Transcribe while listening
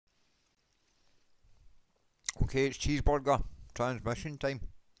Okay, it's cheeseburger transmission time.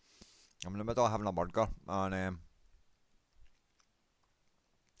 I'm in the middle of having a burger, and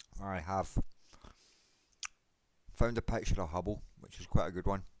I have found a picture of Hubble, which is quite a good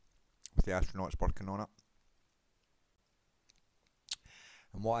one, with the astronauts working on it.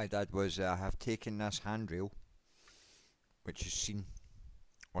 And what I did was I have taken this handrail, which is seen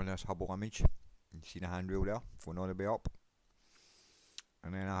on this Hubble image. You can see the handrail there, going all the way up.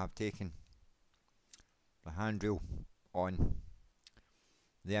 And then I have taken the handrail on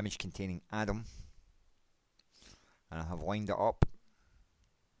the image containing Adam, and I have lined it up,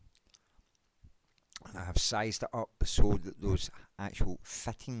 and I have sized it up so that those actual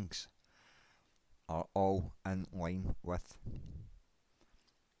fittings are all in line with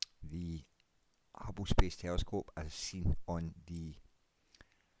the Hubble Space Telescope as seen on the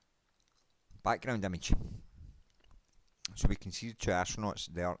background image. So we can see the two astronauts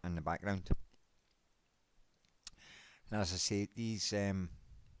there in the background. And as I say, these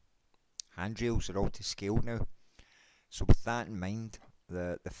handrails are all to scale now. So with that in mind,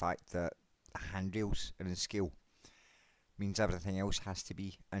 the fact that the handrails are in scale means everything else has to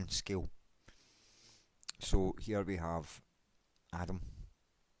be in scale. So here we have Adam.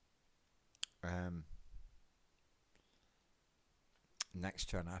 Next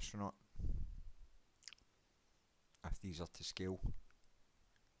to an astronaut, if these are to scale.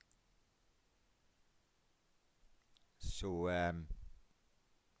 So as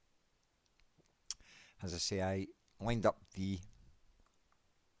I say, I lined up the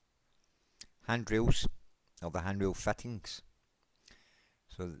handrails, or the handrail fittings,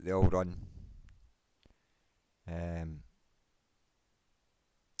 so that they all run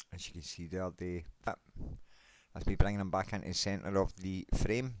as you can see there, they fit. That's me bringing them back into the centre of the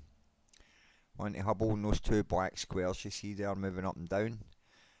frame onto Hubble, and those two black squares you see there moving up and down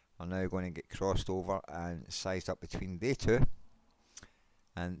are now going to get crossed over and sized up between they two,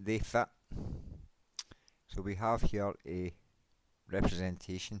 and they fit. So we have here a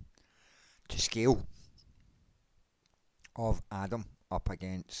representation to scale of Adam up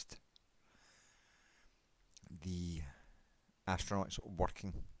against the astronauts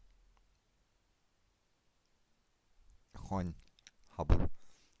working on Hubble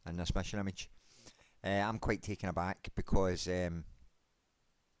in this mission image. I'm quite taken aback because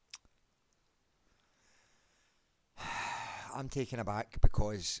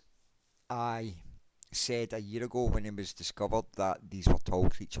I said a year ago when it was discovered that these were tall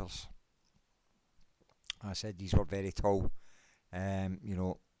creatures. I said these were very tall, you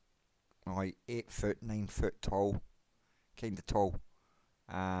know, like 8 foot, 9 foot tall, kind of tall.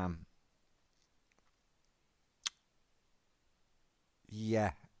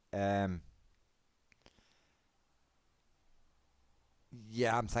 Yeah,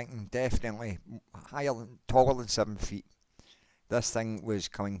 yeah, I'm thinking definitely taller than 7 feet. This thing was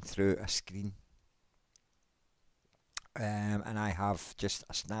coming through a screen, and I have just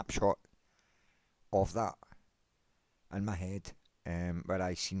a snapshot of that in my head, where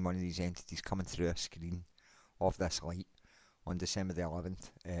I seen one of these entities coming through a screen of this light on December the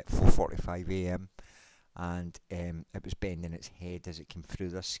 11th at 4:45 AM, and it was bending its head as it came through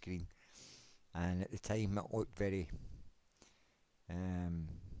this screen, and at the time it looked very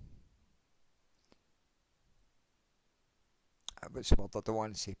what's the word, I don't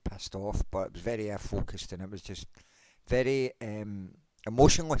want to say pissed off, but it was very focused, and it was just very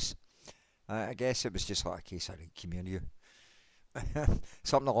emotionless. I guess it was just like a case of come here, you.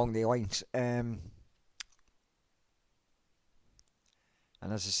 Something along the lines. And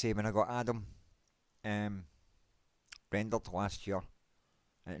as I say, when I got Adam rendered last year,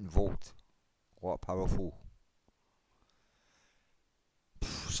 it involved a lot of powerful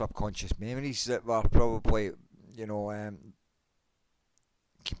subconscious memories that were probably, you know,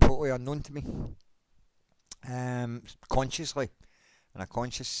 completely unknown to me, consciously, in a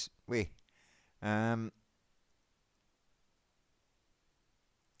conscious way.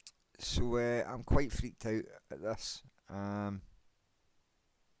 So I'm quite freaked out at this. I'm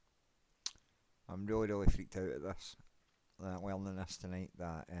really freaked out at this. Learning this tonight,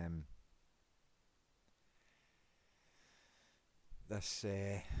 that this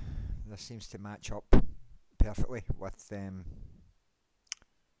seems to match up perfectly with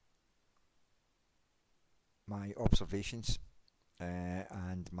my observations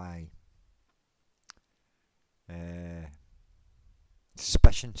and my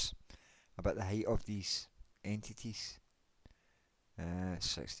suspicions about the height of these entities.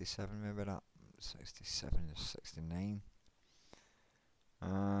 67, maybe that. 67 is 69.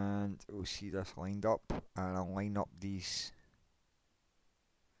 And we'll see this lined up, and I'll line up these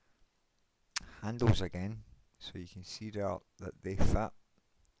handles again So you can see there that they fit.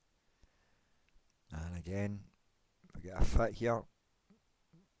 And again, we get a fit here.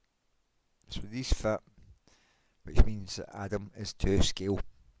 So these fit, which means that Adam is to scale.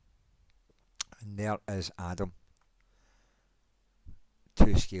 And there is Adam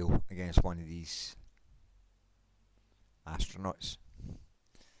to scale against one of these astronauts.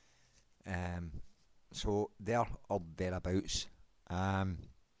 So there or thereabouts.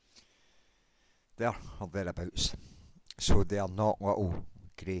 There or thereabouts. So they are not little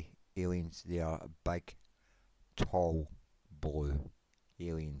grey aliens. They are big, tall, blue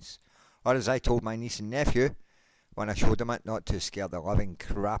aliens. Or as I told my niece and nephew when I showed them it, not to scare the living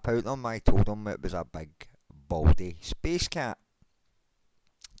crap out of them, I told them it was a big, baldy space cat.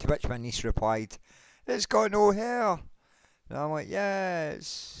 To which my niece replied, "It's got no hair." And I'm like, "Yeah,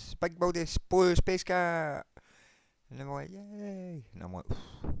 it's big, baldy, blue space cat." And I'm like, "Yay." And I'm like,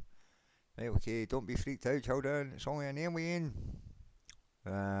 "Right, okay, don't be freaked out, children. It's only an alien."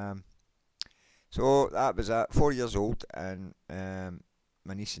 So that was at 4 years old, and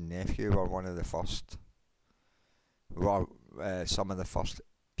my niece and nephew were one of the first, some of the first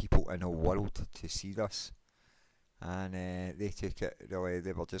people in the world to see this. And they took it really,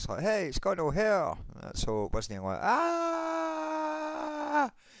 they were just like, "Hey, it's got no hair." So it wasn't like,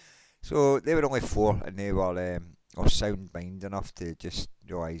 "Ah!" So they were only 4, and they were of sound mind enough to just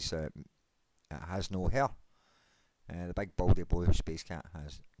realise that it has no hair. The big baldy blue space cat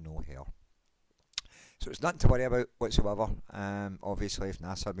has no hair. So it's nothing to worry about whatsoever. Obviously, if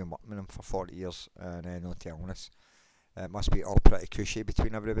NASA have been working with them for 40 years and not telling us, it must be all pretty cushy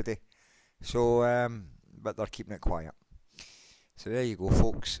between everybody. So, but they're keeping it quiet. So there you go,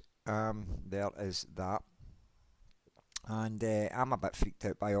 folks. There is that. And I'm a bit freaked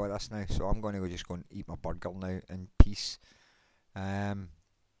out by all this now, so I'm going to just go and eat my burger now in peace. As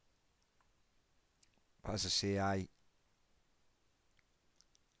I say, I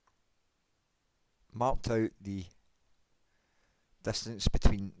marked out the distance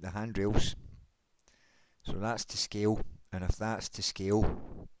between the handrails. So that's to scale, and if that's to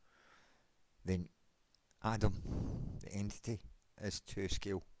scale, then Adam, the entity, is to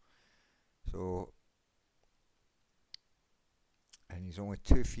scale. So, and he's only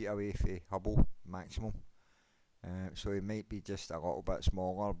 2 feet away from Hubble maximum. So he might be just a little bit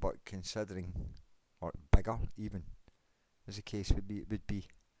smaller, but considering, or bigger even, as the case would be.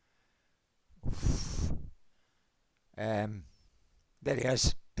 There he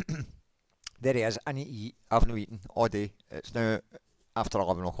is. There he is. I need to eat. I've not eaten all day. It's now after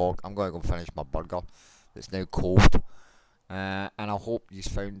 11 o'clock. I'm going to go finish my burger. It's now cold. And I hope you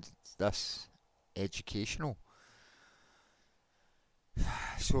found this educational.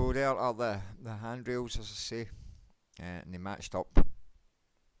 So there are the handrails, as I say. And they matched up.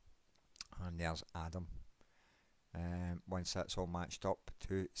 And there's Adam. Once that's all matched up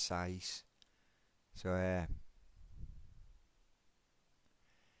to size. So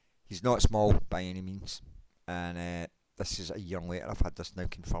he's not small by any means, and this is a year later. I've had this now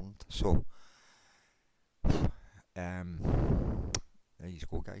confirmed. So there you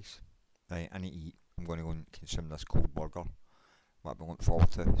go, guys. Right, I need to eat. I'm going to go and consume this cold burger. What I've been looking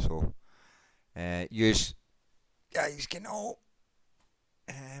forward to. So use guys can all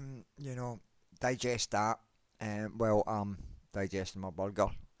digest that while I'm digesting my burger.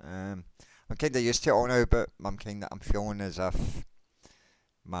 I'm kind of used to it all now, but I'm feeling as if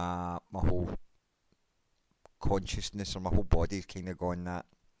my whole consciousness or my whole body's kind of gone that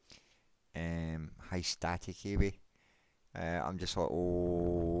high static way. I'm just like,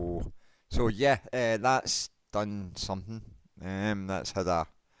 oh. So yeah, that's done something. That's had a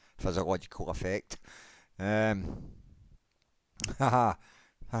physiological effect. Haha,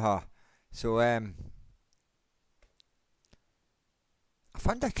 haha. So I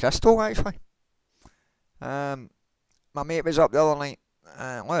found a crystal actually. My mate was up the other night. Look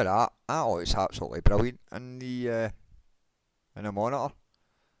at that. That looks absolutely brilliant in the monitor.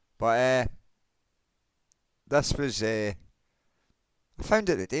 But this was I found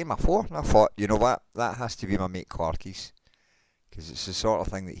it the day before, and I thought, you know what, that has to be my mate Clarky's, because it's the sort of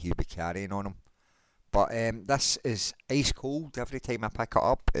thing that he'd be carrying on him. But this is ice cold. Every time I pick it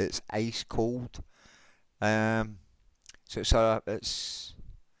up, it's ice cold. So it's a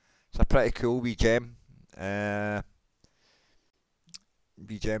pretty cool wee gem,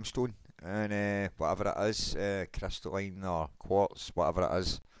 wee gemstone, and whatever it is, crystalline or quartz, whatever it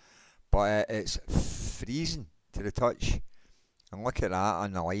is. But it's freezing to the touch. And look at that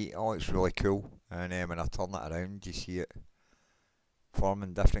on the light. Oh, it's really cool. And when I turn it around, you see it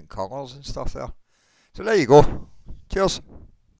forming different colours and stuff there. So there you go. Cheers.